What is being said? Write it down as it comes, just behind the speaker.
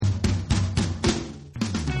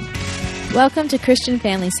Welcome to Christian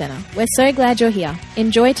Family Centre. We're so glad you're here.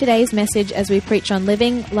 Enjoy today's message as we preach on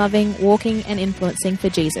living, loving, walking and influencing for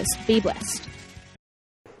Jesus. Be blessed.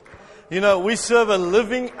 You know, we serve a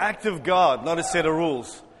living, active God, not a set of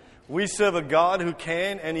rules. We serve a God who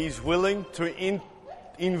can and He's willing to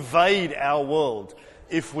invade our world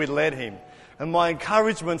if we let Him. And my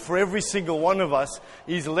encouragement for every single one of us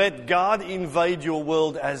is let God invade your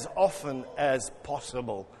world as often as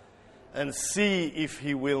possible. And see if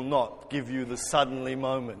He will not give you the suddenly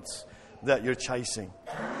moments that you're chasing.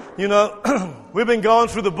 You know, we've been going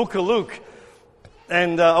through the book of Luke.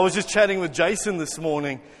 And I was just chatting with Jason this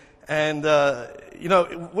morning. And, you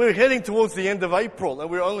know, we're heading towards the end of April.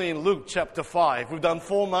 And we're only in Luke chapter 5. We've done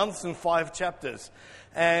 4 months and 5 chapters.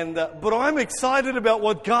 And but I'm excited about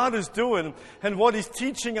what God is doing and what He's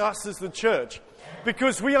teaching us as the church.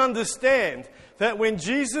 Because we understand that when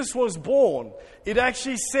Jesus was born, it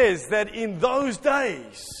actually says that in those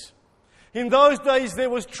days there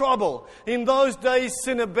was trouble. In those days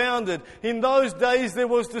sin abounded. In those days there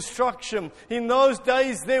was destruction. In those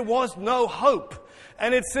days there was no hope.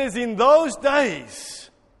 And it says in those days,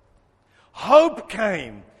 hope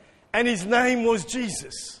came and His name was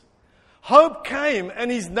Jesus. Hope came and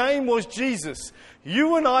His name was Jesus.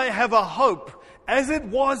 You and I have a hope as it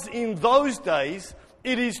was in those days.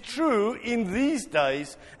 It is true in these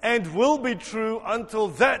days and will be true until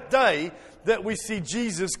that day that we see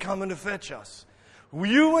Jesus coming to fetch us.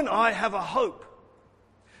 You and I have a hope.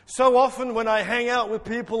 So often when I hang out with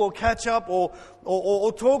people or catch up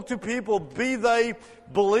or talk to people, be they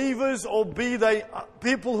believers or be they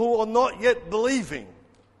people who are not yet believing,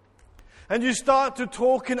 and you start to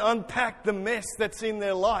talk and unpack the mess that's in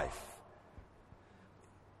their life,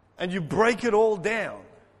 and you break it all down,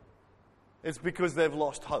 it's because they've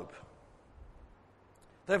lost hope.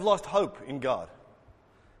 They've lost hope in God.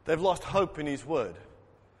 They've lost hope in His Word.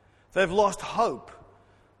 They've lost hope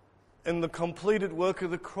in the completed work of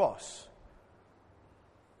the cross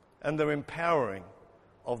and the empowering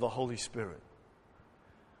of the Holy Spirit.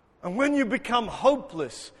 And when you become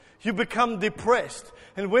hopeless, you become depressed.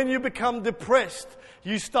 And when you become depressed,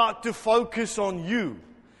 you start to focus on you.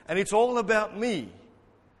 And it's all about me.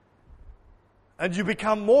 And you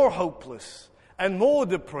become more hopeless and more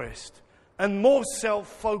depressed and more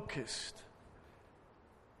self-focused.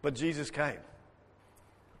 But Jesus came.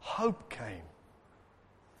 Hope came.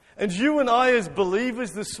 And you and I as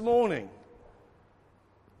believers this morning,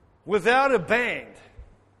 without a band,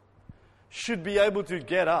 should be able to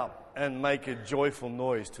get up and make a joyful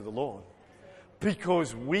noise to the Lord.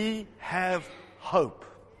 Because we have hope.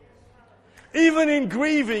 Even in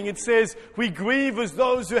grieving, it says we grieve as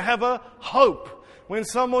those who have a hope. When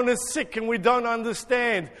someone is sick and we don't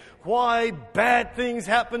understand why bad things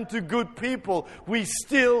happen to good people, we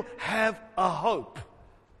still have a hope.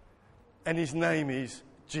 And His name is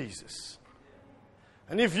Jesus.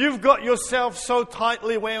 And if you've got yourself so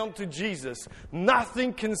tightly wound to Jesus,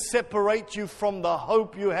 nothing can separate you from the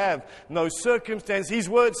hope you have. No circumstance. His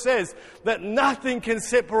Word says that nothing can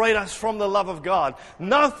separate us from the love of God.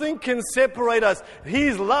 Nothing can separate us.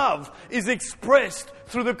 His love is expressed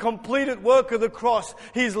through the completed work of the cross.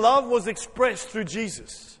 His love was expressed through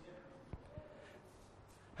Jesus.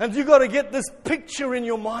 And you've got to get this picture in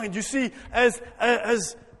your mind. You see, as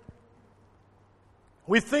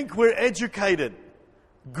we think we're educated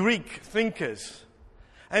Greek thinkers.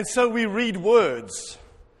 And so we read words.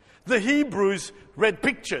 The Hebrews read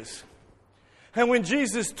pictures. And when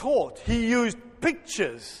Jesus taught, He used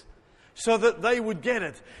pictures so that they would get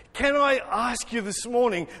it. Can I ask you this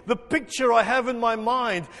morning, the picture I have in my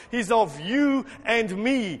mind is of you and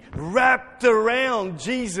me wrapped around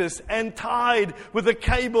Jesus and tied with a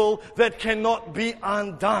cable that cannot be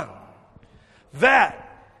undone.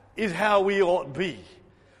 That is how we ought to be.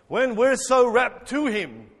 When we're so wrapped to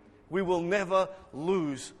Him, we will never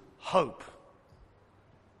lose hope.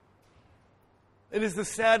 It is the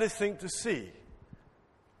saddest thing to see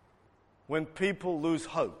when people lose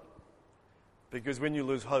hope. Because when you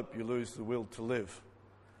lose hope, you lose the will to live.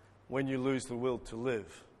 When you lose the will to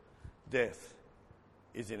live, death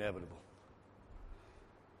is inevitable.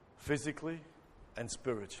 Physically and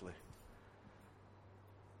spiritually.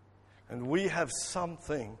 And we have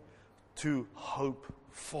something to hope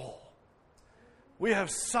for. We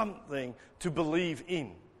have something to believe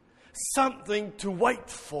in. Something to wait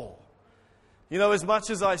for. You know, as much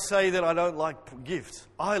as I say that I don't like gifts,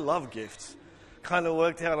 I love gifts. Kind of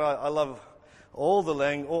worked out I love all the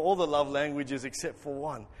love languages except for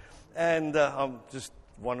one. And I'm just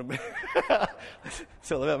one of me.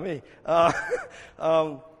 It's all about me.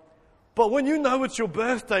 But when you know it's your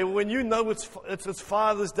birthday, or when you know it's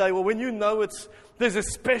Father's Day, or when you know there's a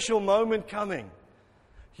special moment coming,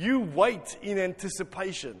 you wait in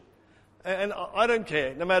anticipation. And I don't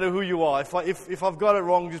care, no matter who you are. If I've got it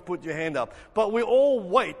wrong, just put your hand up. But we all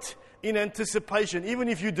wait in anticipation, even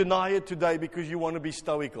if you deny it today because you want to be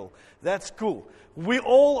stoical. That's cool. We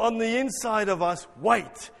all, on the inside of us,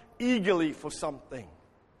 wait eagerly for something.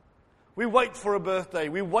 We wait for a birthday.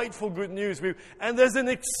 We wait for good news. And there's an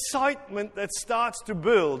excitement that starts to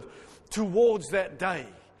build towards that day.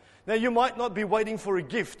 Now, you might not be waiting for a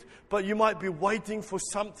gift, but you might be waiting for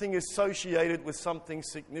something associated with something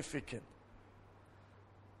significant.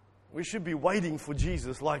 We should be waiting for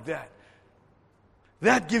Jesus like that.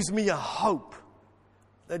 That gives me a hope.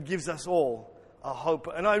 That gives us all a hope.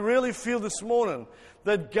 And I really feel this morning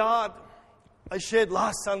that God, I shared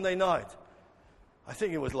last Sunday night, I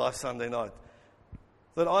think it was last Sunday night,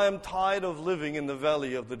 that I am tired of living in the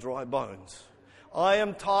valley of the dry bones. I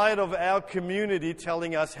am tired of our community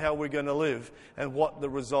telling us how we're going to live and what the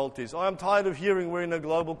result is. I am tired of hearing we're in a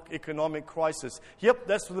global economic crisis. Yep,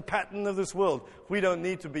 that's the pattern of this world. We don't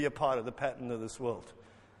need to be a part of the pattern of this world.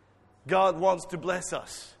 God wants to bless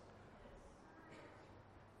us.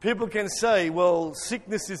 People can say, well,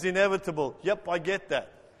 sickness is inevitable. Yep, I get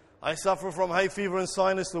that. I suffer from hay fever and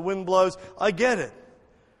sinus, the wind blows. I get it.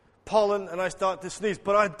 Pollen, and I start to sneeze.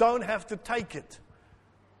 But I don't have to take it.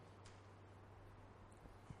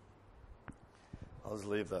 I'll just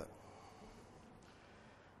leave that.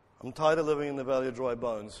 I'm tired of living in the valley of dry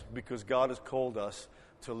bones because God has called us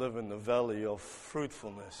to live in the valley of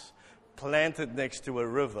fruitfulness, planted next to a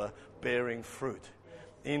river bearing fruit,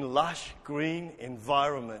 in lush green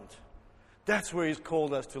environment. That's where He's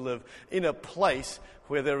called us to live, in a place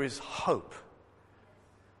where there is hope,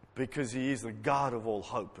 because He is the God of all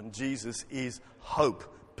hope, and Jesus is hope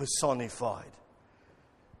personified.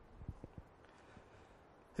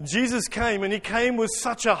 Jesus came, and He came with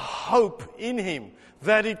such a hope in Him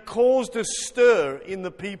that it caused a stir in the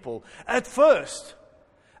people. At first,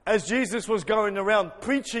 as Jesus was going around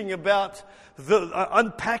preaching about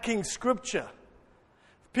unpacking Scripture,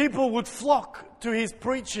 people would flock to His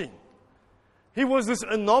preaching. He was this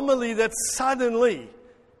anomaly that suddenly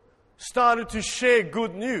started to share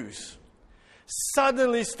good news,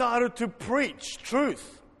 suddenly started to preach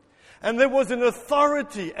truth. And there was an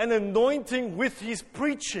authority, an anointing with His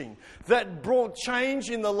preaching that brought change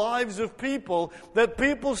in the lives of people, that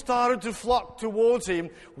people started to flock towards Him,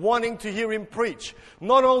 wanting to hear Him preach.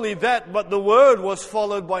 Not only that, but the Word was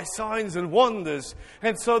followed by signs and wonders.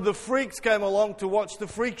 And so the freaks came along to watch the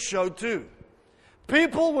freak show too.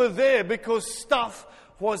 People were there because stuff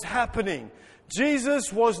was happening.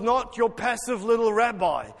 Jesus was not your passive little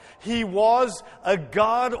rabbi. He was a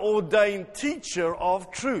God-ordained teacher of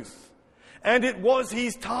truth. And it was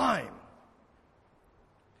His time.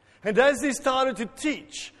 And as He started to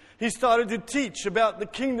teach, He started to teach about the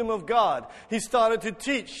kingdom of God. He started to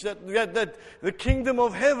teach that the kingdom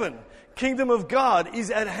of heaven, kingdom of God is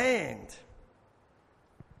at hand.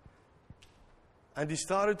 And He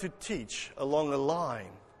started to teach along a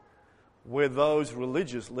line where those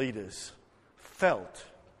religious leaders felt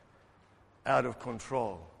out of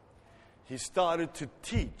control. He started to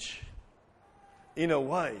teach in a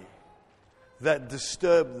way that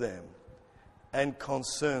disturbed them and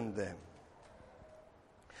concerned them.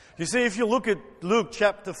 You see, if you look at Luke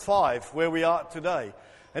chapter 5, where we are today,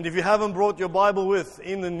 and if you haven't brought your Bible with,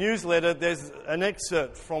 in the newsletter, there's an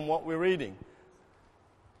excerpt from what we're reading.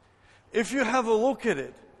 If you have a look at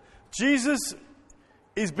it, Jesus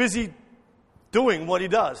is busy doing what He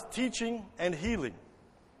does, teaching and healing.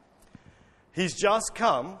 He's just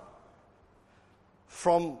come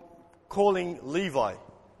from calling Levi.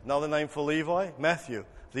 Another name for Levi? Matthew,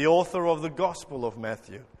 the author of the Gospel of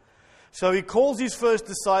Matthew. So He calls His first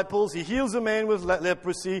disciples, He heals a man with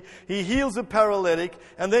leprosy, He heals a paralytic,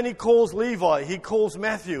 and then He calls Levi, He calls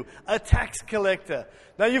Matthew, a tax collector.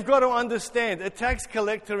 Now you've got to understand, a tax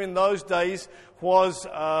collector in those days was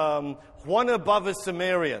one above a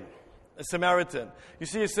Samaritan. You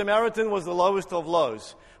see, a Samaritan was the lowest of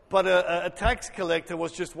lows, but a tax collector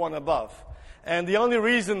was just one above. And the only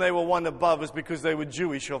reason they were one above is because they were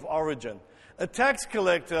Jewish of origin. A tax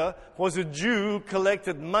collector was a Jew who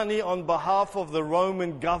collected money on behalf of the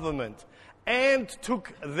Roman government and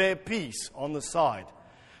took their piece on the side.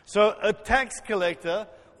 So a tax collector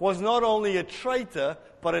was not only a traitor,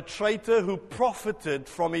 but a traitor who profited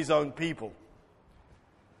from his own people.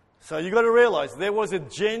 So you've got to realize there was a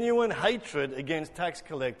genuine hatred against tax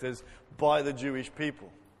collectors by the Jewish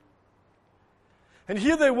people. And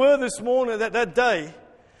here they were this morning, that day,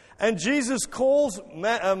 and Jesus calls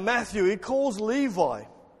Matthew, He calls Levi.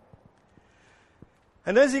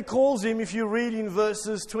 And as he calls him, if you read in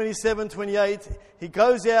verses 27, 28, he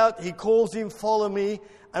goes out, he calls him, follow me.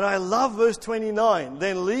 And I love verse 29.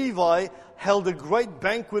 Then Levi held a great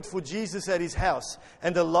banquet for Jesus at his house,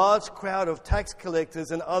 and a large crowd of tax collectors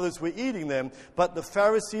and others were eating them. But the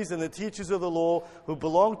Pharisees and the teachers of the law who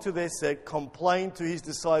belonged to their sect complained to his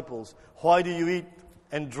disciples, why do you eat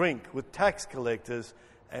and drink with tax collectors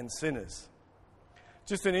and sinners?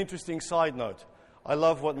 Just an interesting side note. I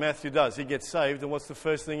love what Matthew does. He gets saved, and what's the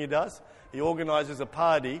first thing he does? He organizes a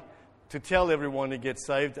party to tell everyone he gets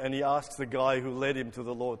saved, and he asks the guy who led him to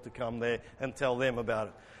the Lord to come there and tell them about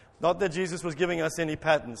it. Not that Jesus was giving us any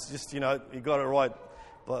patterns, just, he got it right.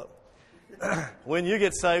 But when you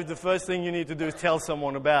get saved, the first thing you need to do is tell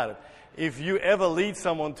someone about it. If you ever lead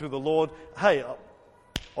someone to the Lord, hey,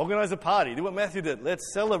 organize a party. Do what Matthew did.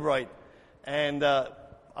 Let's celebrate, and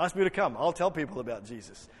ask me to come. I'll tell people about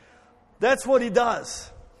Jesus. That's what he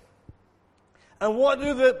does. And what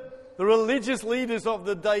do the religious leaders of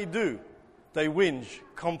the day do? They whinge,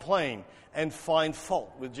 complain, and find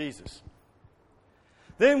fault with Jesus.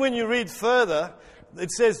 Then when you read further,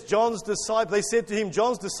 it says they said to him,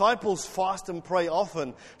 John's disciples fast and pray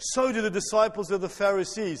often. So do the disciples of the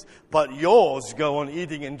Pharisees. But yours go on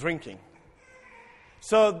eating and drinking.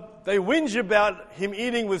 So they whinge about him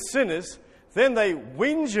eating with sinners. Then they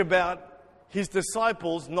whinge about his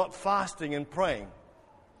disciples not fasting and praying.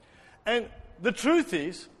 And the truth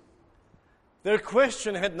is, their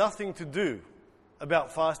question had nothing to do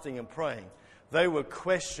about fasting and praying. They were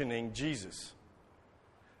questioning Jesus.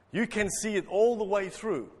 You can see it all the way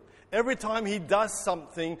through. Every time he does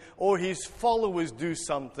something or his followers do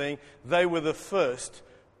something, they were the first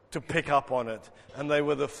to pick up on it. And they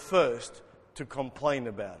were the first to complain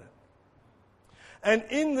about it. And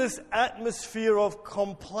in this atmosphere of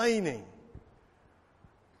complaining,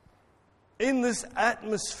 in this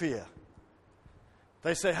atmosphere,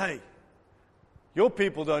 they say, hey, your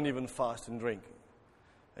people don't even fast and drink.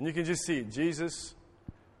 And you can just see it. Jesus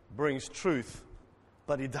brings truth,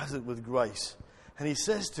 but he does it with grace. And he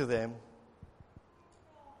says to them,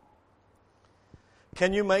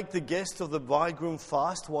 can you make the guests of the bridegroom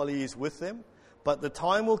fast while he is with them? But the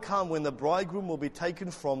time will come when the bridegroom will be taken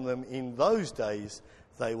from them. In those days,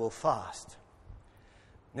 they will fast.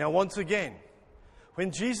 Now, once again, when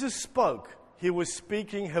Jesus spoke, he was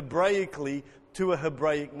speaking Hebraically to a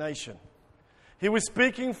Hebraic nation. He was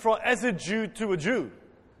speaking as a Jew to a Jew.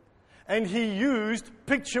 And he used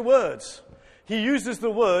picture words. He uses the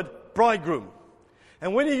word bridegroom.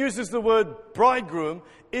 And when he uses the word bridegroom,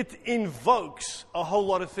 it invokes a whole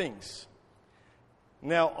lot of things.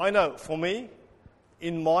 Now, I know, for me,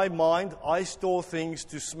 in my mind, I store things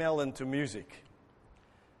to smell and to music.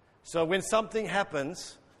 So when something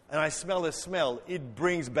happens and I smell a smell, it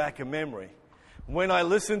brings back a memory. When I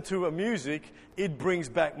listen to a music, it brings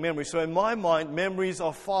back memory. So in my mind, memories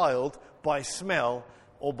are filed by smell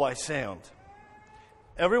or by sound.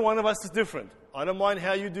 Every one of us is different. I don't mind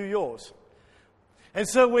how you do yours. And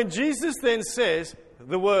so when Jesus then says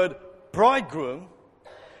the word bridegroom,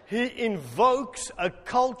 he invokes a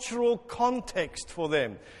cultural context for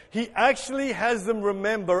them. He actually has them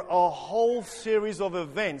remember a whole series of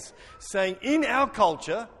events, saying in our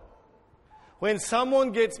culture, when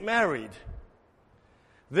someone gets married,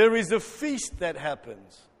 there is a feast that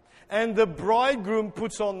happens. And the bridegroom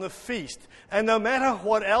puts on the feast. And no matter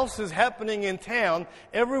what else is happening in town,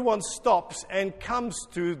 everyone stops and comes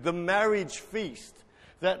to the marriage feast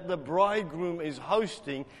that the bridegroom is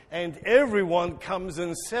hosting, and everyone comes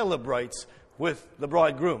and celebrates with the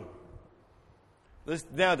bridegroom.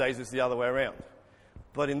 Nowadays, it's the other way around.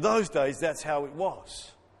 But in those days, that's how it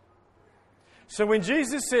was. So when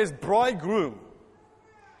Jesus says bridegroom,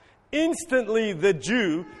 instantly the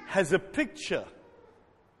Jew has a picture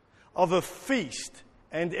of a feast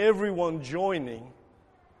and everyone joining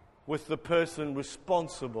with the person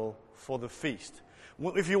responsible for the feast.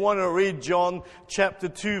 If you want to read John chapter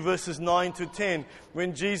 2 verses 9 to 10,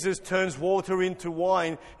 when Jesus turns water into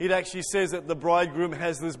wine, it actually says that the bridegroom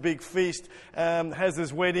has this big feast, has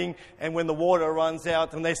this wedding, and when the water runs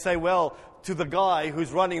out, and they say, well, to the guy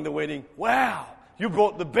who's running the wedding, wow, you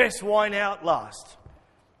brought the best wine out last.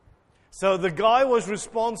 So the guy was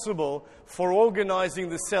responsible for organizing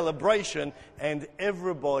the celebration, and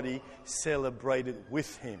everybody celebrated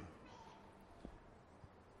with him.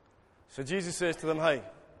 So Jesus says to them, hey,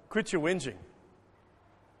 quit your whinging.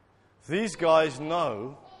 These guys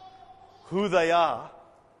know who they are,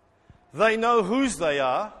 they know whose they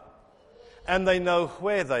are, and they know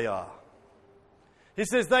where they are. He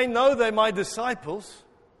says they know they're my disciples.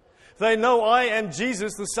 They know I am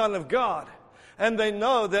Jesus, the Son of God. And they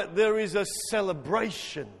know that there is a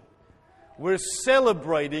celebration We're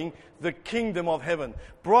celebrating the kingdom of heaven.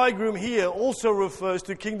 Bridegroom here also refers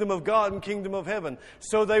to kingdom of God and kingdom of heaven.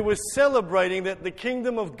 So they were celebrating that the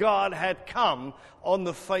kingdom of God had come on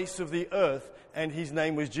the face of the earth, and his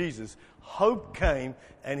name was Jesus. Hope came,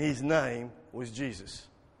 and his name was Jesus.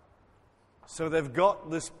 So they've got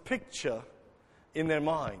this picture in their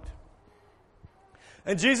mind.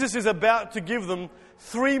 And Jesus is about to give them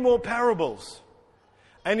 3 more parables.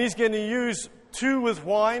 And he's going to use 2 with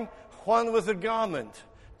wine, 1 with a garment,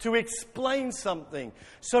 to explain something.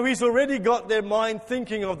 So he's already got their mind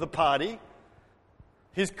thinking of the party.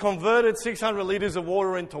 He's converted 600 liters of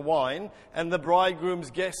water into wine, and the bridegroom's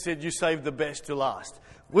guest said, you saved the best to last.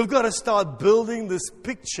 We've got to start building this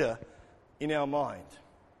picture in our mind.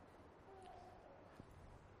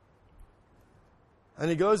 And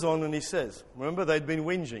he goes on and he says, remember, they'd been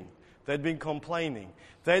whinging. They'd been complaining.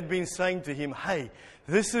 They'd been saying to him, hey,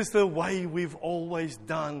 this is the way we've always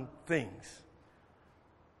done things.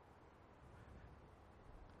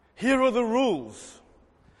 Here are the rules.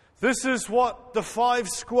 This is what the 5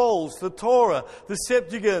 scrolls, the Torah, the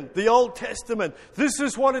Septuagint, the Old Testament, this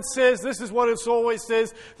is what it says, this is what it always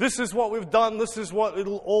says, this is what we've done, this is what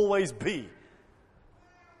it'll always be.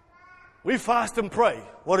 We fast and pray.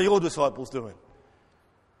 What are your disciples doing?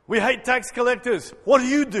 We hate tax collectors. What do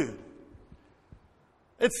you do?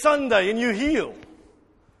 It's Sunday and you heal.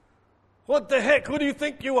 What the heck? Who do you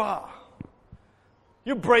think you are?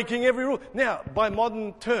 You're breaking every rule. Now, by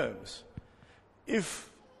modern terms, if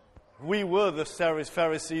we were the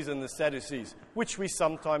Pharisees and the Sadducees, which we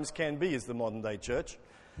sometimes can be as the modern day church,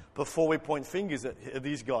 before we point fingers at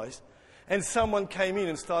these guys, and someone came in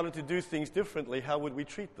and started to do things differently, how would we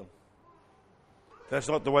treat them? That's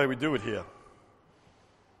not the way we do it here.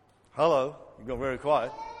 Hello, you got very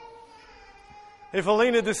quiet. If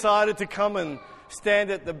Alina decided to come and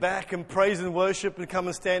stand at the back and praise and worship and come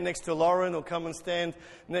and stand next to Lauren or come and stand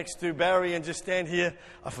next to Barry and just stand here.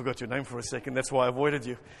 I forgot your name for a second. That's why I avoided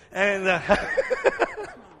you. And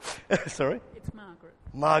sorry? It's Margaret.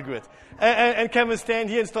 Margaret. And come and stand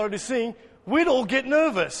here and start to sing. We'd all get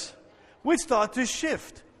nervous. We'd start to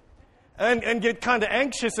shift and get kind of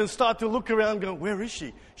anxious and start to look around going, where is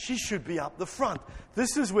she? She should be up the front.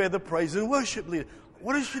 This is where the praise and worship leader.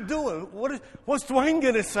 What is she doing? What's Dwayne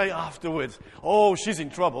going to say afterwards? Oh, she's in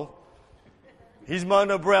trouble. His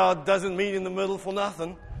monobrow doesn't meet in the middle for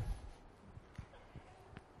nothing.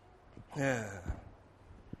 Yeah.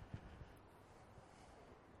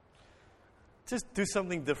 Just do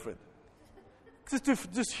something different.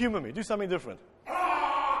 Just humor me. Do something different.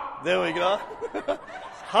 There we go.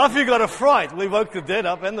 Half you got a fright. We woke the dead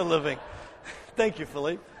up and the living. Thank you,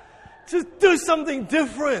 Philippe. Just do something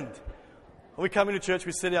different. We come into church,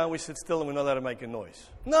 we sit down, we sit still, and we're not allowed to make a noise.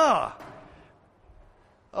 Nah.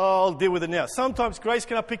 Oh, I'll deal with it now. Sometimes, Grace,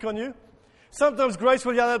 can I pick on you? Sometimes Grace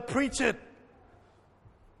will yell out, preach it.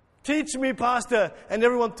 Teach me, Pastor. And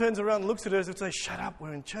everyone turns around and looks at us and says, shut up,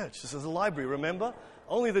 we're in church. This is a library, remember?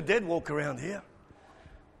 Only the dead walk around here.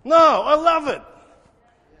 No, I love it.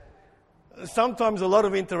 Sometimes a lot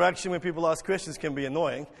of interaction when people ask questions can be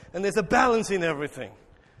annoying, and there's a balance in everything.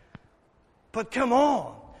 But come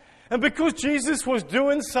on. And because Jesus was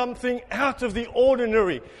doing something out of the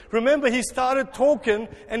ordinary, remember, he started talking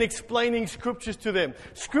and explaining scriptures to them.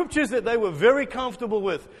 Scriptures that they were very comfortable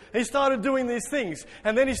with. He started doing these things.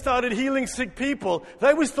 And then he started healing sick people.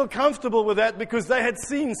 They were still comfortable with that because they had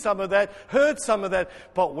seen some of that, heard some of that.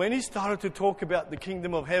 But when he started to talk about the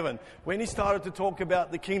kingdom of heaven, when he started to talk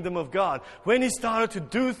about the kingdom of God, when he started to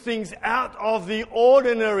do things out of the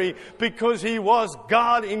ordinary, because he was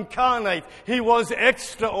God incarnate, he was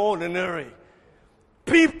extraordinary.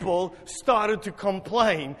 People started to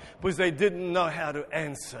complain because they didn't know how to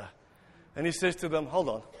answer. And he says to them, hold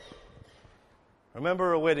on.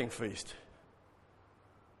 Remember a wedding feast?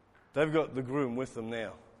 They've got the groom with them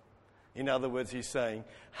now. In other words, he's saying,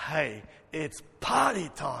 hey, it's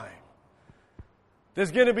party time.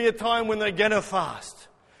 There's going to be a time when they're going to fast.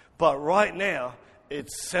 But right now,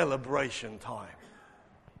 it's celebration time.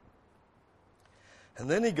 And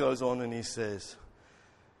then he goes on and he says,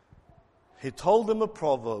 he told them a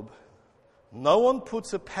proverb, no one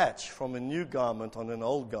puts a patch from a new garment on an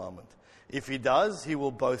old garment. If he does, he will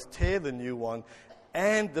both tear the new one,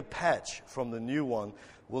 and the patch from the new one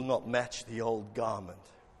will not match the old garment.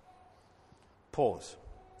 Pause.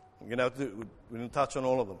 We're going to touch on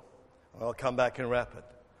all of them. I'll come back and wrap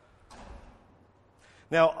it.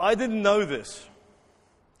 Now, I didn't know this,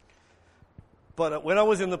 but when I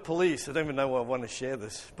was in the police, I don't even know why I want to share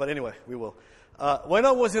this, but anyway, we will. When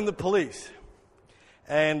I was in the police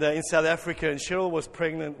and in South Africa, and Cheryl was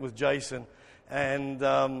pregnant with Jason, and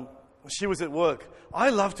she was at work. I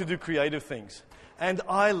love to do creative things, and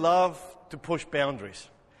I love to push boundaries.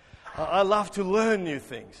 I love to learn new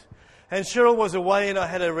things. And Cheryl was away, and I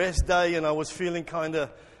had a rest day, and I was feeling kind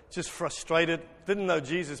of just frustrated. Didn't know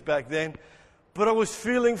Jesus back then, but I was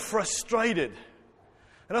feeling frustrated.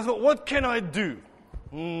 And I thought, what can I do?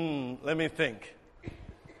 Let me think.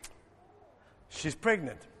 She's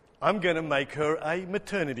pregnant. I'm going to make her a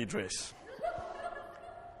maternity dress.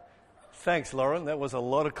 Thanks, Lauren. That was a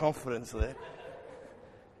lot of confidence there.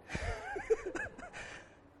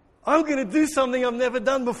 I'm going to do something I've never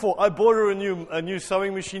done before. I bought her a new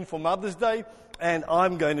sewing machine for Mother's Day, and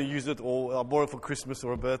I'm going to use it, or I bought it for Christmas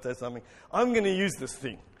or a birthday or something. I'm going to use this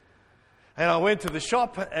thing. And I went to the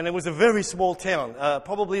shop, and it was a very small town,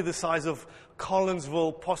 probably the size of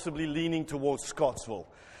Collinsville, possibly leaning towards Scottsville.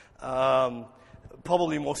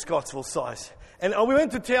 Probably more Scottsville size. And we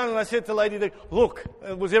went to town, and I said to the lady, look,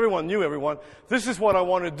 knew everyone, this is what I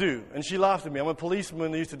want to do. And she laughed at me. I'm a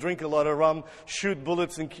policeman who used to drink a lot of rum, shoot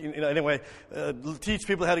bullets, and teach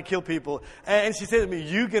people how to kill people. And she said to me,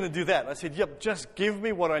 you're going to do that. I said, yep, just give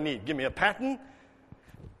me what I need. Give me a pattern.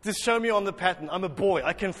 Just show me on the pattern. I'm a boy.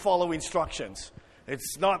 I can follow instructions.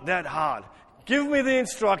 It's not that hard. Give me the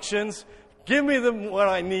instructions. Give me what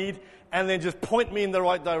I need. And then just point me in the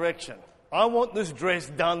right direction. I want this dress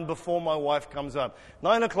done before my wife comes home.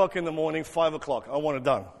 9 o'clock in the morning, 5 o'clock. I want it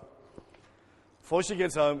done. Before she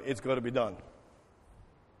gets home, it's got to be done.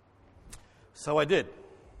 So I did.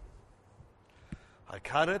 I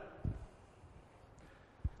cut it.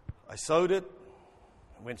 I sewed it.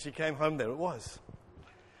 When she came home, there it was.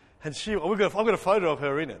 And I've got a photo of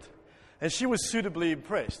her in it. And she was suitably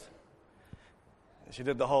impressed. And she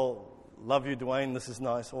did the whole, love you, Dwayne, this is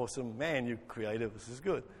nice, awesome. Man, you're creative, this is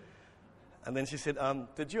good. And then she said,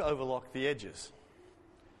 did you overlock the edges?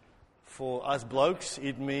 For us blokes,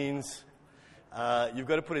 it means you've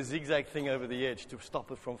got to put a zigzag thing over the edge to stop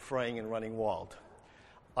it from fraying and running wild.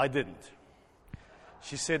 I didn't.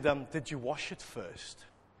 She said, did you wash it first?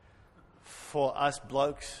 For us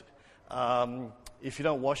blokes, if you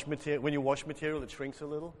don't wash material, when you wash material, it shrinks a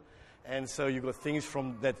little. And so you've got things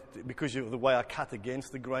from that, because of the way I cut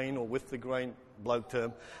against the grain or with the grain, bloke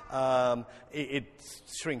term, it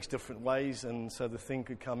shrinks different ways, and so the thing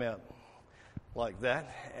could come out like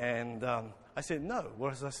that. And I said, no, what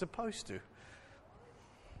was I supposed to?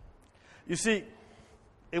 You see,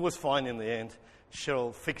 it was fine in the end.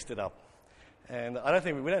 Cheryl fixed it up. And I don't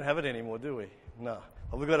think we don't have it anymore, do we? No.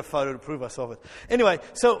 We've got a photo to prove us of it. Anyway,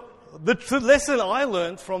 so the lesson I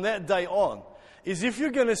learned from that day on is if you're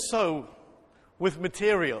going to sew with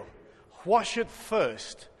material, wash it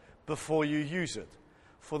first before you use it.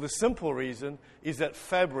 For the simple reason is that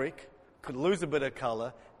fabric could lose a bit of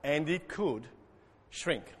color and it could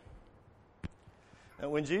shrink.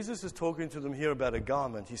 And when Jesus is talking to them here about a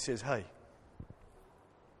garment, he says, hey,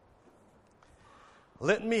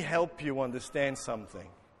 let me help you understand something.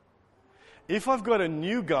 If I've got a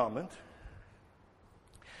new garment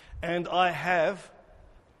and I have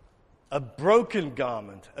a broken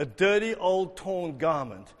garment, a dirty, old, torn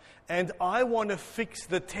garment, and I want to fix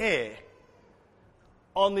the tear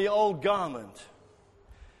on the old garment,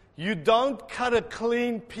 you don't cut a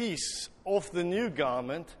clean piece off the new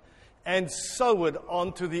garment and sew it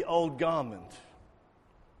onto the old garment.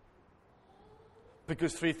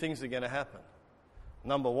 Because 3 things are going to happen.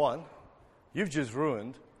 Number 1, you've just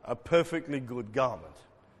ruined a perfectly good garment.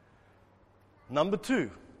 Number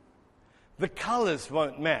 2, the colors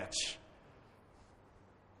won't match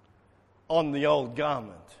on the old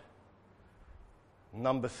garment.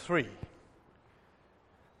 Number 3,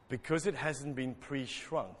 because it hasn't been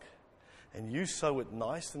pre-shrunk and you sew it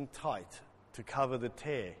nice and tight to cover the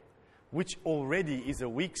tear, which already is a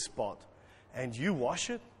weak spot, and you wash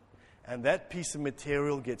it and that piece of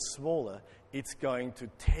material gets smaller, it's going to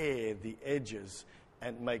tear the edges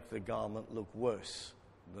and make the garment look worse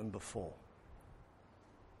than before.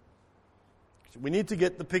 We need to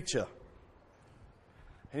get the picture.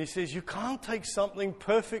 And he says, you can't take something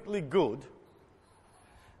perfectly good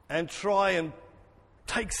and try and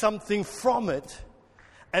take something from it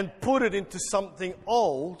and put it into something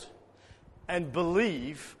old and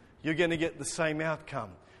believe you're going to get the same outcome.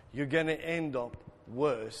 You're going to end up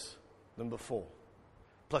worse than before.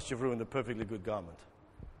 Plus, you've ruined a perfectly good garment.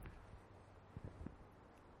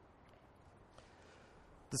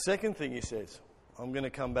 The second thing he says, I'm going to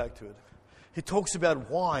come back to it. He talks about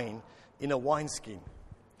wine in a wineskin.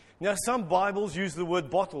 Now, some Bibles use the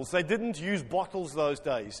word bottles. They didn't use bottles those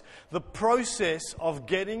days. The process of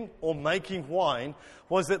getting or making wine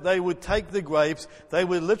was that they would take the grapes, they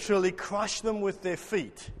would literally crush them with their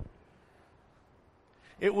feet.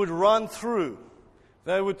 It would run through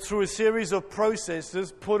They would, through a series of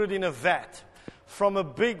processes, put it in a vat. From a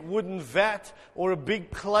big wooden vat or a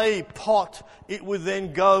big clay pot, it would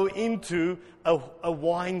then go into a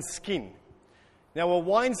wine skin. Now, a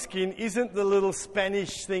wine skin isn't the little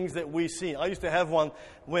Spanish things that we see. I used to have one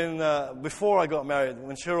when before I got married.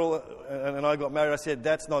 When Cheryl and I got married, I said,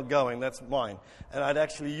 "That's not going, that's mine." And I'd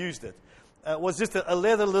actually used it. It was just a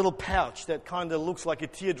leather little pouch that kind of looks like a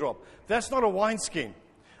teardrop. That's not a wine skin.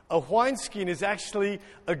 A wine skin is actually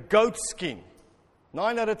a goat skin.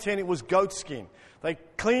 9 out of 10, it was goat skin. They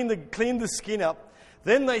cleaned the skin up.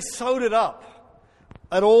 Then they sewed it up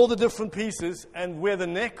at all the different pieces, and where the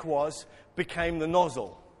neck was became the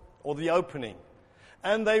nozzle or the opening.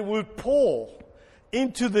 And they would pour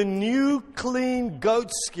into the new clean goat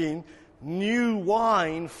skin new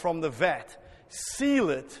wine from the vat, seal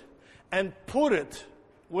it, and put it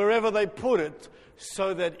wherever they put it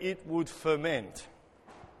so that it would ferment.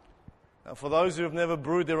 Now, for those who have never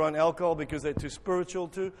brewed their own alcohol because they're too spiritual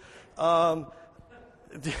to,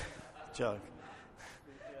 joke.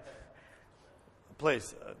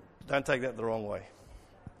 Please, don't take that the wrong way.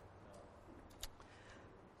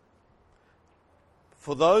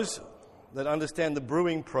 For those that understand the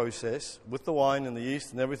brewing process with the wine and the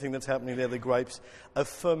yeast and everything that's happening there, the grapes, a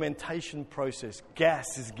fermentation process.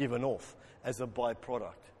 Gas is given off as a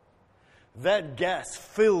byproduct. That gas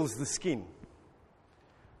fills the skin.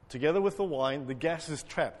 Together with the wine, the gas is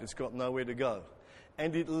trapped. It's got nowhere to go.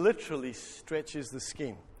 And it literally stretches the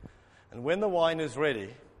skin. And when the wine is ready,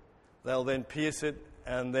 they'll then pierce it,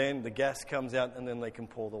 and then the gas comes out, and then they can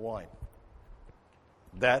pour the wine.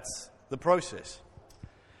 That's the process.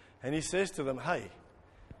 And he says to them, hey,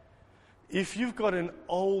 if you've got an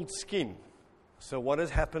old skin, so what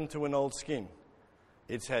has happened to an old skin?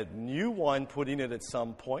 It's had new wine put in it at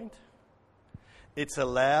some point. It's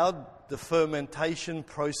allowed the fermentation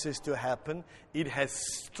process to happen. It has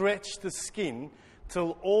stretched the skin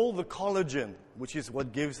till all the collagen, which is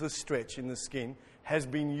what gives the stretch in the skin, has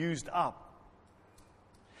been used up.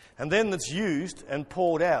 And then it's used and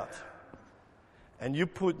poured out. And you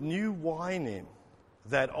put new wine in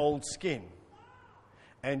that old skin,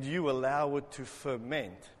 and you allow it to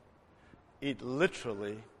ferment, it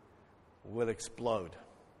literally will explode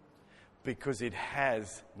because it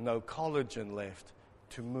has no collagen left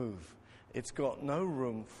to move. It's got no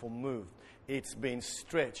room for move. It's been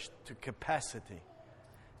stretched to capacity,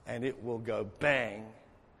 and it will go bang,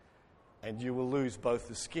 and you will lose both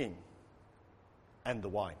the skin and the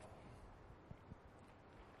wine.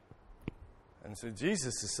 And so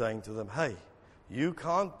Jesus is saying to them, hey, you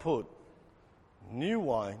can't put new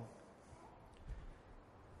wine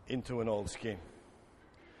into an old skin.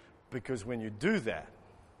 Because when you do that,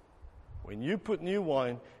 when you put new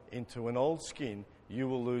wine into an old skin, you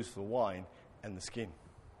will lose the wine and the skin.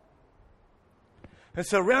 And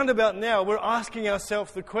so round about now, we're asking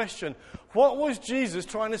ourselves the question, what was Jesus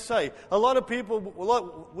trying to say? A lot of people,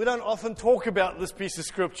 we don't often talk about this piece of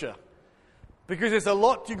scripture, because there's a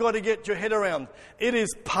lot you've got to get your head around. It is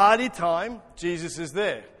party time, Jesus is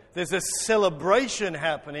there. There's a celebration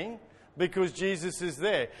happening because Jesus is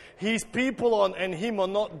there. His people and him are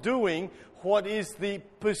not doing what is the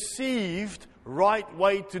perceived right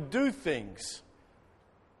way to do things.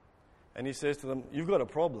 And he says to them, you've got a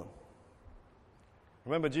problem.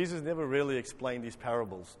 Remember, Jesus never really explained his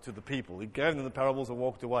parables to the people. He gave them the parables and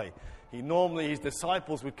walked away. His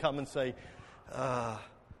disciples would come and say,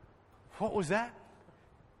 what was that?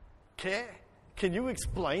 Can you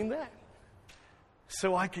explain that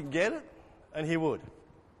so I can get it? And he would.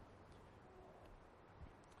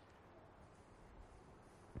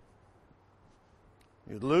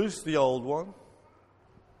 You'd lose the old one.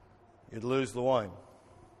 You'd lose the wine.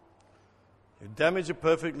 You'd damage a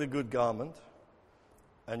perfectly good garment,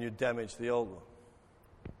 and you'd damage the old one.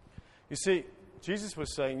 You see, Jesus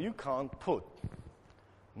was saying you can't put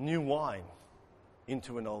new wine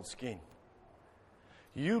into an old skin.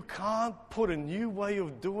 You can't put a new way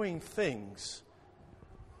of doing things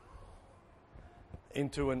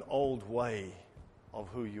into an old way of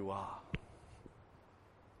who you are.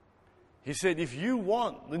 He said, if you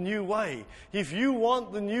want the new way, you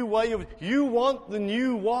want the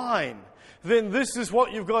new wine, then this is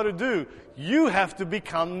what you've got to do. You have to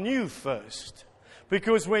become new first.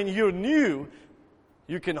 Because when you're new,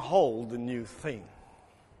 you can hold the new thing.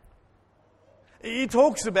 He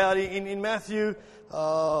talks about it in Matthew,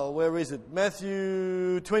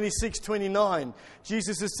 Matthew 26:29.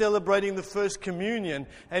 Jesus is celebrating the first communion,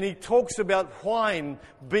 and he talks about wine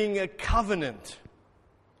being a covenant.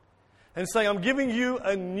 And saying, I'm giving you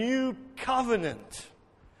a new covenant,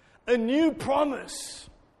 a new promise.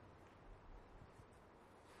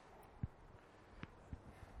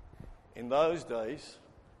 In those days,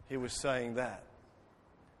 he was saying that.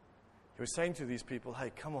 He was saying to these people,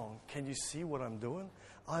 hey, come on, can you see what I'm doing?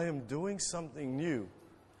 I am doing something new.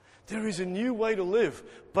 There is a new way to live,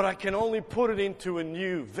 but I can only put it into a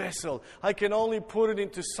new vessel. I can only put it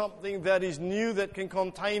into something that is new, that can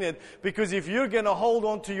contain it. Because if you're going to hold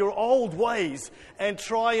on to your old ways and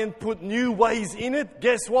try and put new ways in it,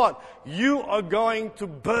 guess what? You are going to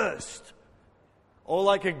burst. Or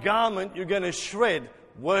like a garment, you're going to shred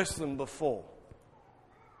worse than before.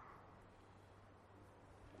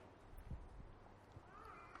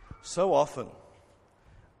 So often,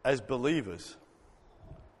 as believers,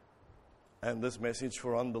 and this message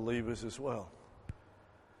for unbelievers as well,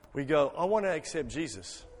 we go, I want to accept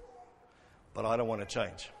Jesus, but I don't want to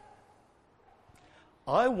change.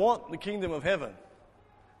 I want the kingdom of heaven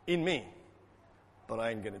in me, but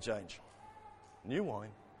I ain't going to change. New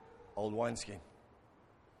wine, old wineskin.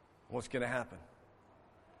 What's going to happen?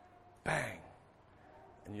 Bang,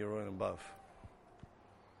 and you're in above.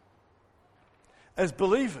 As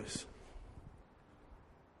believers,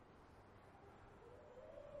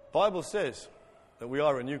 Bible says that we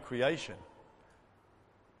are a new creation.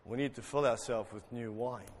 We need to fill ourselves with new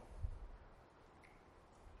wine.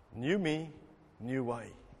 New me, new way.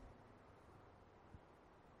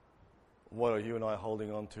 What are you and I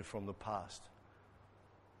holding on to from the past?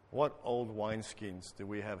 What old wineskins do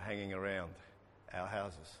we have hanging around our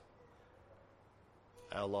houses,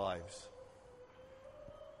 our lives?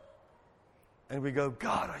 And we go,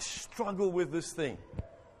 God, I struggle with this thing.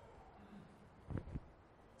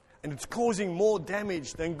 And it's causing more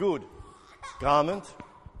damage than good. Garment,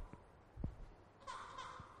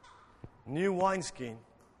 new wineskin,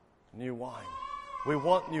 new wine. We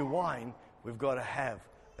want new wine, we've got to have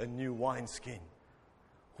a new wineskin.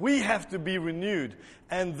 We have to be renewed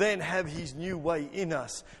and then have His new way in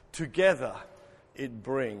us. Together, it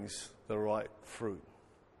brings the right fruit.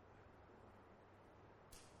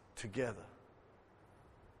 Together.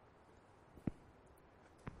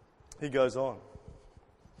 He goes on.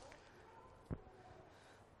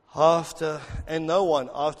 No one,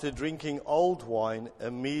 after drinking old wine,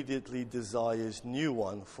 immediately desires new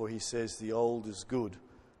one, for he says the old is good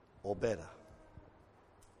or better.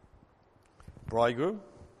 Bridegroom,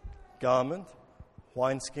 garment,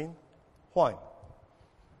 wineskin, wine.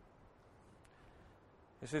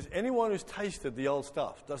 He says anyone who's tasted the old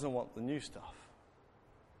stuff doesn't want the new stuff.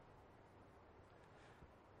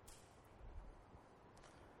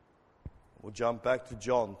 We'll jump back to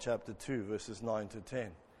John chapter 2, verses 9 to 10.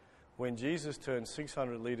 When Jesus turned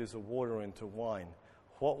 600 liters of water into wine,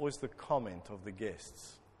 what was the comment of the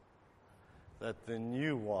guests? That the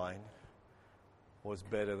new wine was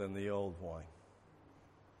better than the old wine.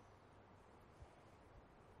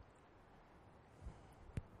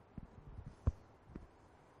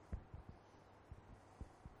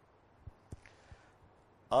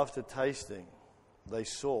 After tasting, they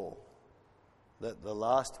saw that the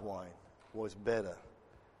last wine was better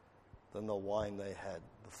than the wine they had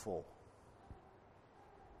before.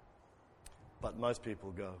 But most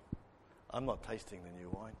people go, I'm not tasting the new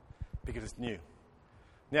wine because it's new.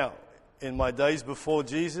 Now, in my days before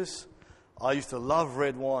Jesus, I used to love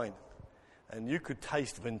red wine. And you could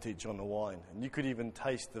taste vintage on the wine. And you could even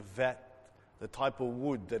taste the vat, the type of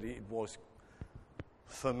wood that it was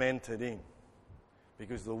fermented in.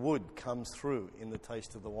 Because the wood comes through in the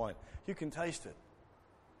taste of the wine. You can taste it.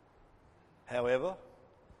 However,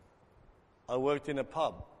 I worked in a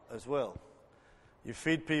pub as well. You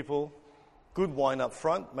feed people good wine up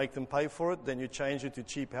front, make them pay for it, then you change it to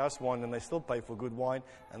cheap house wine and they still pay for good wine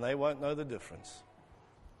and they won't know the difference.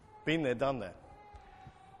 Been there, done that.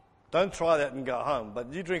 Don't try that and go home,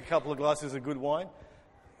 but you drink a couple of glasses of good wine,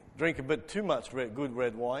 drink a bit too much good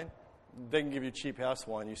red wine, they can give you cheap house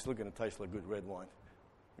wine, you're still going to taste like good red wine.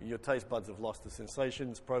 Your taste buds have lost the sensation,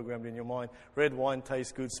 it's programmed in your mind. Red wine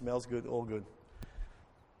tastes good, smells good, all good.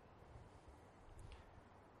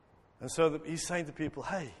 And so he's saying to people,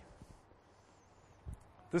 hey,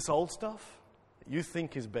 this old stuff you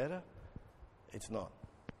think is better, it's not.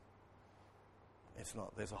 It's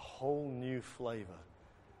not. There's a whole new flavor,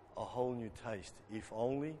 a whole new taste. If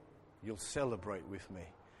only you'll celebrate with me.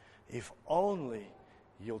 If only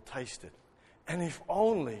you'll taste it. And if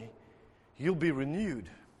only you'll be renewed.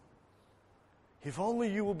 If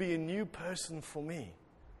only you will be a new person for me.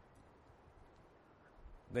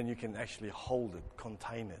 Then you can actually hold it,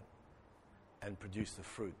 contain it, and produce the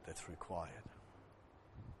fruit that's required.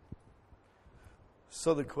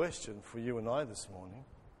 So the question for you and I this morning,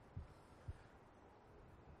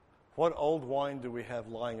 what old wine do we have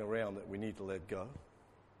lying around that we need to let go?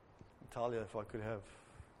 Natalia, if I could have.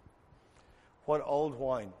 What old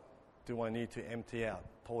wine do I need to empty out,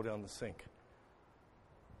 pour down the sink?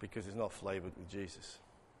 Because it's not flavored with Jesus.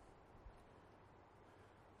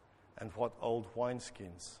 And what old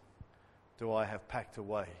wineskins do I have packed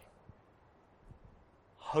away,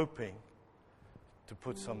 hoping to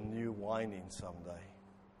put some new wine in someday?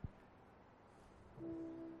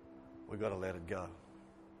 We've got to let it go.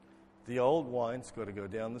 The old wine's got to go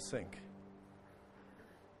down the sink.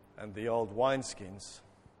 And the old wineskins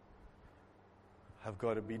have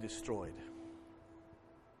got to be destroyed.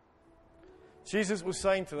 Jesus was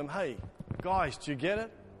saying to them, hey, guys, do you get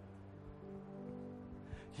it?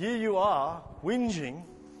 Here you are, whinging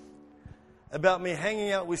about me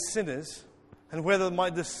hanging out with sinners and whether my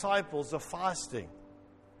disciples are fasting.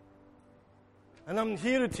 And I'm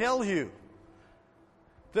here to tell you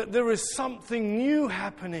that there is something new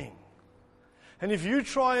happening. And if you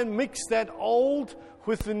try and mix that old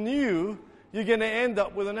with the new, you're going to end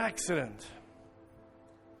up with an accident.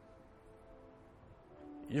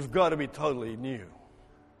 You've got to be totally new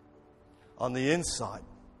on the inside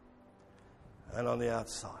and on the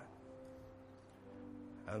outside.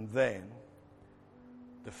 And then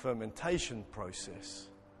the fermentation process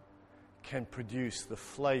can produce the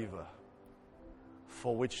flavor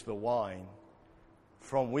from which the wine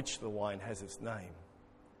has its name.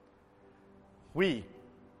 We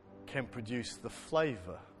can produce the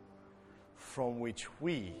flavor from which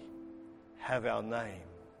we have our name.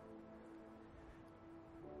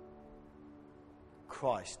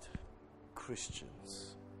 Christ,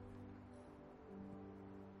 Christians,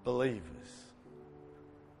 believers,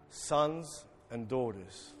 sons and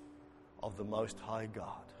daughters of the Most High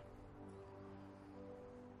God.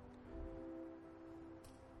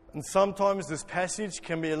 And sometimes this passage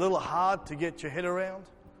can be a little hard to get your head around.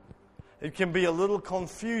 It can be a little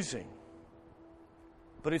confusing,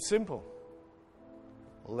 but it's simple.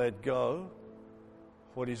 Let go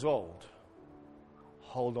what is old.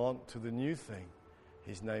 Hold on to the new thing.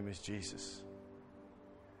 His name is Jesus.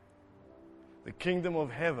 The kingdom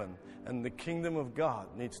of heaven and the kingdom of God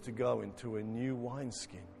needs to go into a new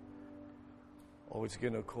wineskin, or it's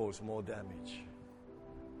going to cause more damage.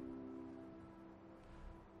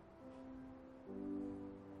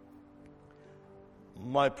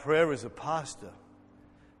 My prayer as a pastor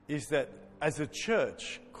is that as a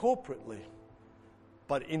church, corporately,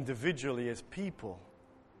 but individually as people,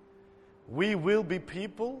 we will be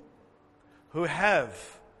people who have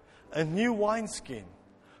a new wineskin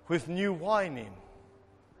with new wine in.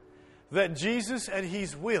 That Jesus at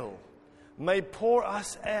His will may pour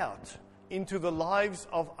us out into the lives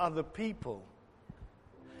of other people.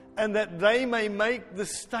 And that they may make the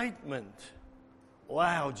statement,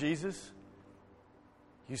 wow, Jesus,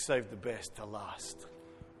 you saved the best to last.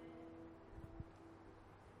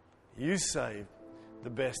 You saved the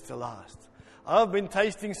best to last. I've been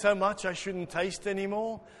tasting so much I shouldn't taste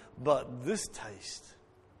anymore, but this taste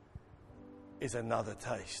is another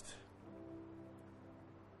taste.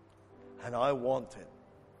 And I want it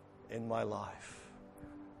in my life.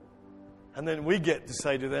 And then we get to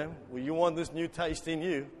say to them, well, you want this new taste in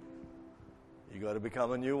you? You've got to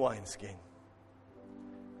become a new wineskin.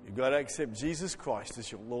 You've got to accept Jesus Christ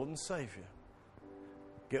as your Lord and Savior.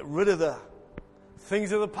 Get rid of the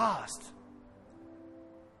things of the past.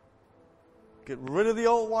 Get rid of the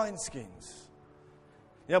old wineskins.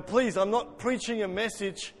 Now, please, I'm not preaching a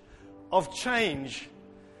message of change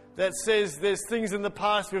that says there's things in the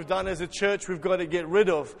past we've done as a church we've got to get rid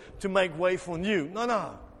of to make way for new. No.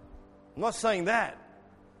 I'm not saying that.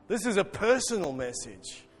 This is a personal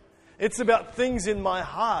message. It's about things in my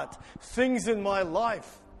heart, things in my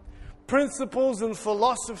life, principles and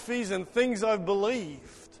philosophies and things I've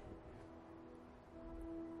believed.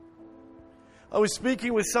 I was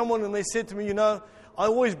speaking with someone and they said to me, you know, I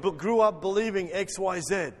always grew up believing X, Y,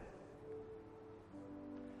 Z.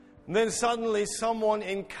 And then suddenly someone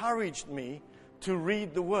encouraged me to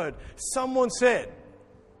read the Word. Someone said,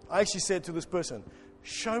 I actually said to this person,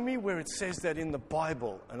 show me where it says that in the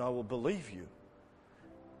Bible and I will believe you.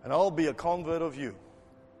 And I'll be a convert of you.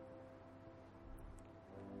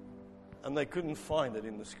 And they couldn't find it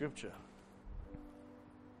in the Scripture.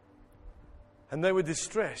 And they were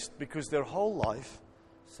distressed because their whole life,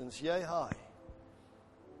 since yay high,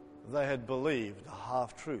 they had believed a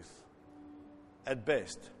half-truth. At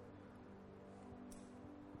best.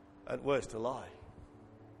 At worst, a lie.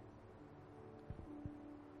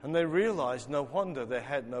 And they realized no wonder they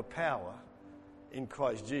had no power in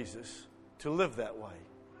Christ Jesus to live that way,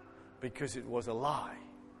 because it was a lie.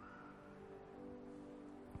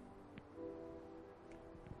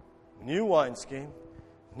 New wineskin,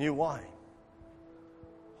 new wine.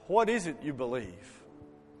 What is it you believe?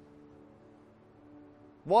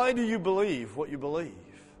 Why do you believe what you believe?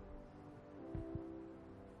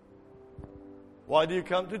 Why do you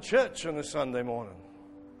come to church on a Sunday morning?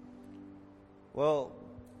 Well,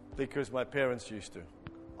 because my parents used to.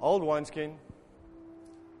 Old wineskin,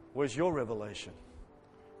 where's your revelation?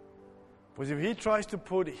 Because if he tries to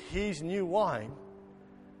put his new wine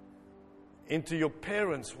into your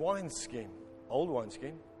parents' wineskin, old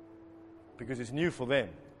wineskin, because it's new for them,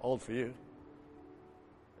 old for you,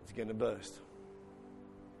 it's going to burst.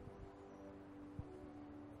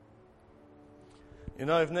 You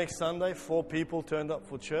know, if next Sunday 4 people turned up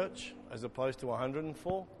for church as opposed to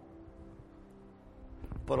 104,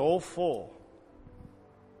 but all 4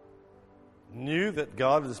 knew that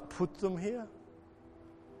God has put them here,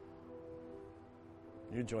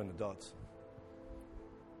 you join the dots.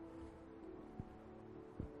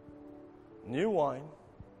 New wine,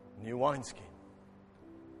 new wineskin.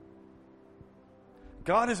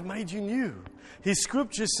 God has made you new. His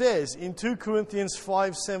scripture says in 2 Corinthians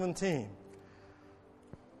 5:17,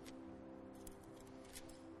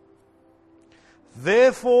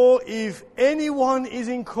 therefore, if anyone is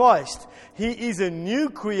in Christ, he is a new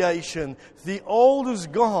creation. The old is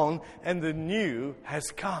gone and the new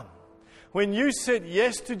has come. When you said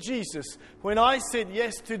yes to Jesus, when I said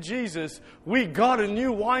yes to Jesus, we got a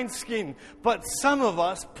new wineskin. But some of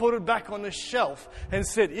us put it back on the shelf and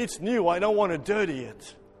said, it's new, I don't want to dirty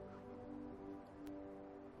it.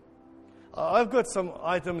 I've got some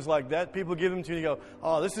items like that. People give them to you and you go,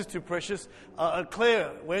 oh, this is too precious.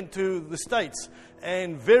 Claire went to the States,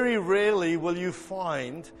 and very rarely will you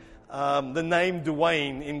find the name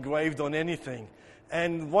Dwayne engraved on anything.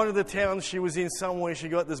 And one of the towns she was in somewhere, she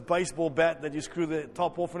got this baseball bat that you screw the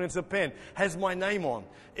top off and it's a pen. Has my name on.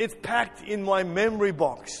 It's packed in my memory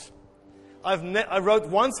box. I wrote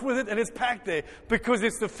once with it and it's packed there because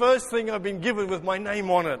it's the first thing I've been given with my name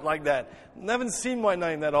on it like that. I haven't seen my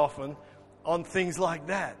name that often on things like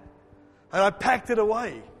that. And I packed it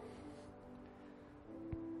away.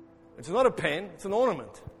 It's not a pen, it's an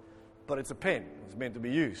ornament. But it's a pen. It's meant to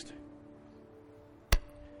be used.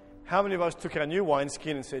 How many of us took our new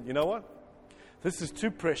wineskin and said, you know what? This is too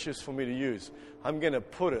precious for me to use. I'm going to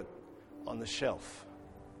put it on the shelf.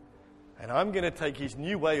 And I'm going to take his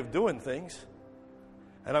new way of doing things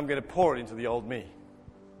and I'm going to pour it into the old me.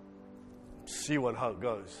 See how it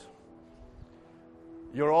goes.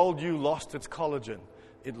 Your old you lost its collagen.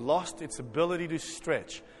 It lost its ability to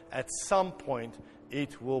stretch. At some point,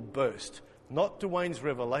 it will burst. Not Dwayne's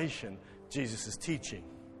revelation, Jesus' teaching.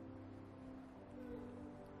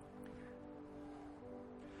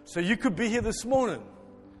 So you could be here this morning,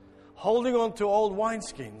 holding on to old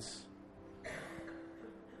wineskins.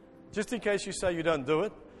 Just in case you say you don't do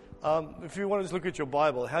it, if you want to just look at your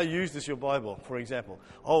Bible, how used is your Bible, for example?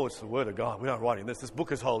 Oh, it's the Word of God. We're not writing this. This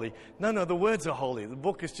book is holy. No, the words are holy. The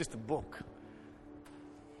book is just a book.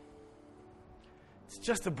 It's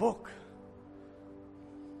just a book.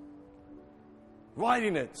 Write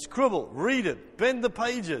in it, scribble, read it, bend the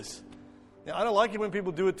pages. Now, I don't like it when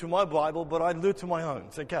people do it to my Bible, but I do it to my own.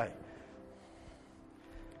 It's okay.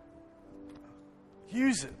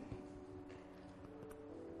 Use it.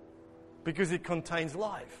 Because it contains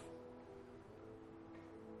life.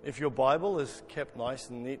 If your Bible is kept nice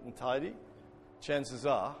and neat and tidy, chances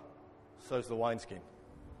are, so's the wineskin.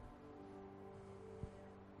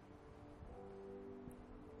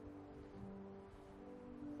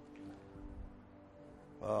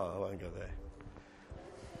 Oh, I won't go there.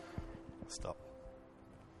 Stop.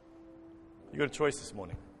 You got a choice this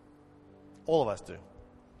morning. All of us do.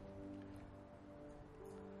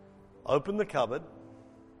 Open the cupboard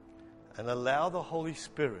and allow the Holy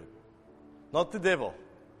Spirit, not the devil.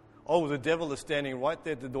 Oh, the devil is standing right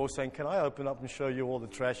there at the door saying, can I open up and show you all the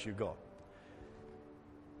trash you got?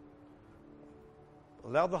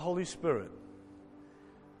 Allow the Holy Spirit,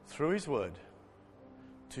 through His Word,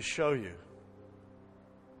 to show you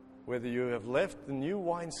whether you have left the new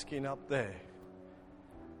wineskin up there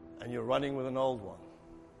and you're running with an old one,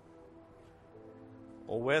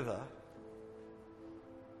 or whether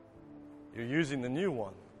you're using the new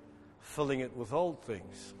one, filling it with old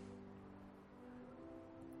things,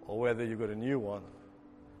 or whether you've got a new one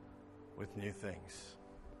with new things.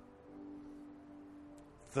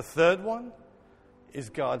 The third one is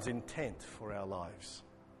God's intent for our lives.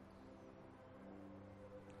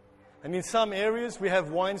 And in some areas, we have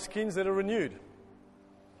wineskins that are renewed.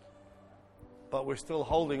 But we're still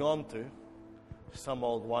holding on to some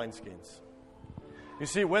old wineskins. You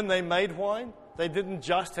see, when they made wine, they didn't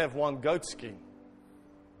just have one goat skin.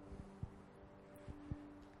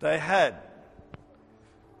 They had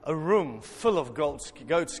a room full of goat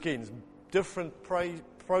skins, different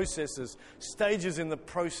processes, stages in the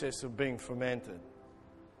process of being fermented.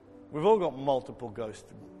 We've all got multiple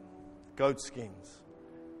goat skins.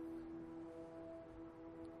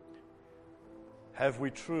 Have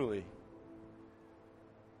we truly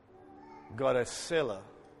got a cellar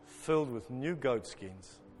filled with new goat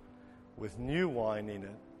skins, with new wine in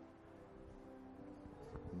it,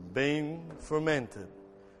 being fermented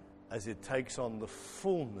as it takes on the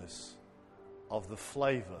fullness of the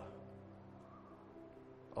flavor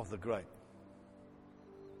of the grape?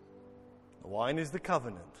 The wine is the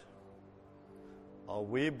covenant. Are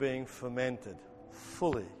we being fermented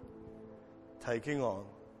fully, taking on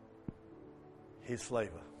His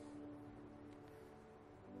flavor?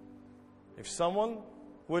 If someone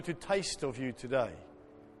were to taste of you today,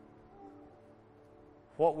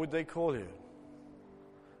 what would they call you?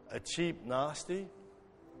 A cheap, nasty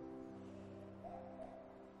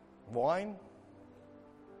wine,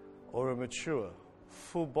 or a mature,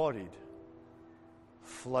 full-bodied,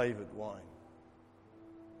 flavored wine?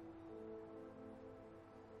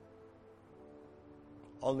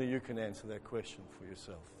 Only you can answer that question for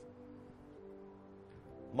yourself.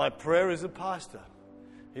 My prayer as a pastor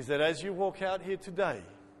is that as you walk out here today,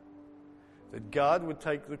 that God would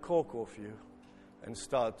take the cork off you and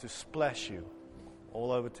start to splash you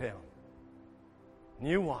all over town.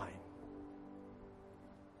 New wine.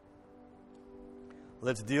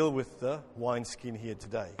 Let's deal with the wineskin here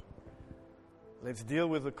today. Let's deal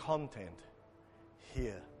with the content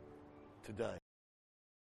here today.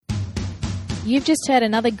 You've just heard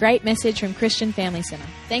another great message from Christian Family Centre.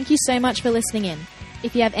 Thank you so much for listening in.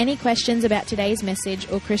 If you have any questions about today's message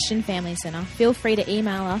or Christian Family Centre, feel free to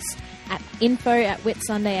email us at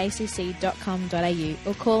info@whitsundayacc.com.au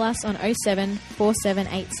or call us on 07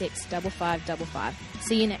 4786 5555.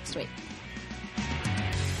 See you next week.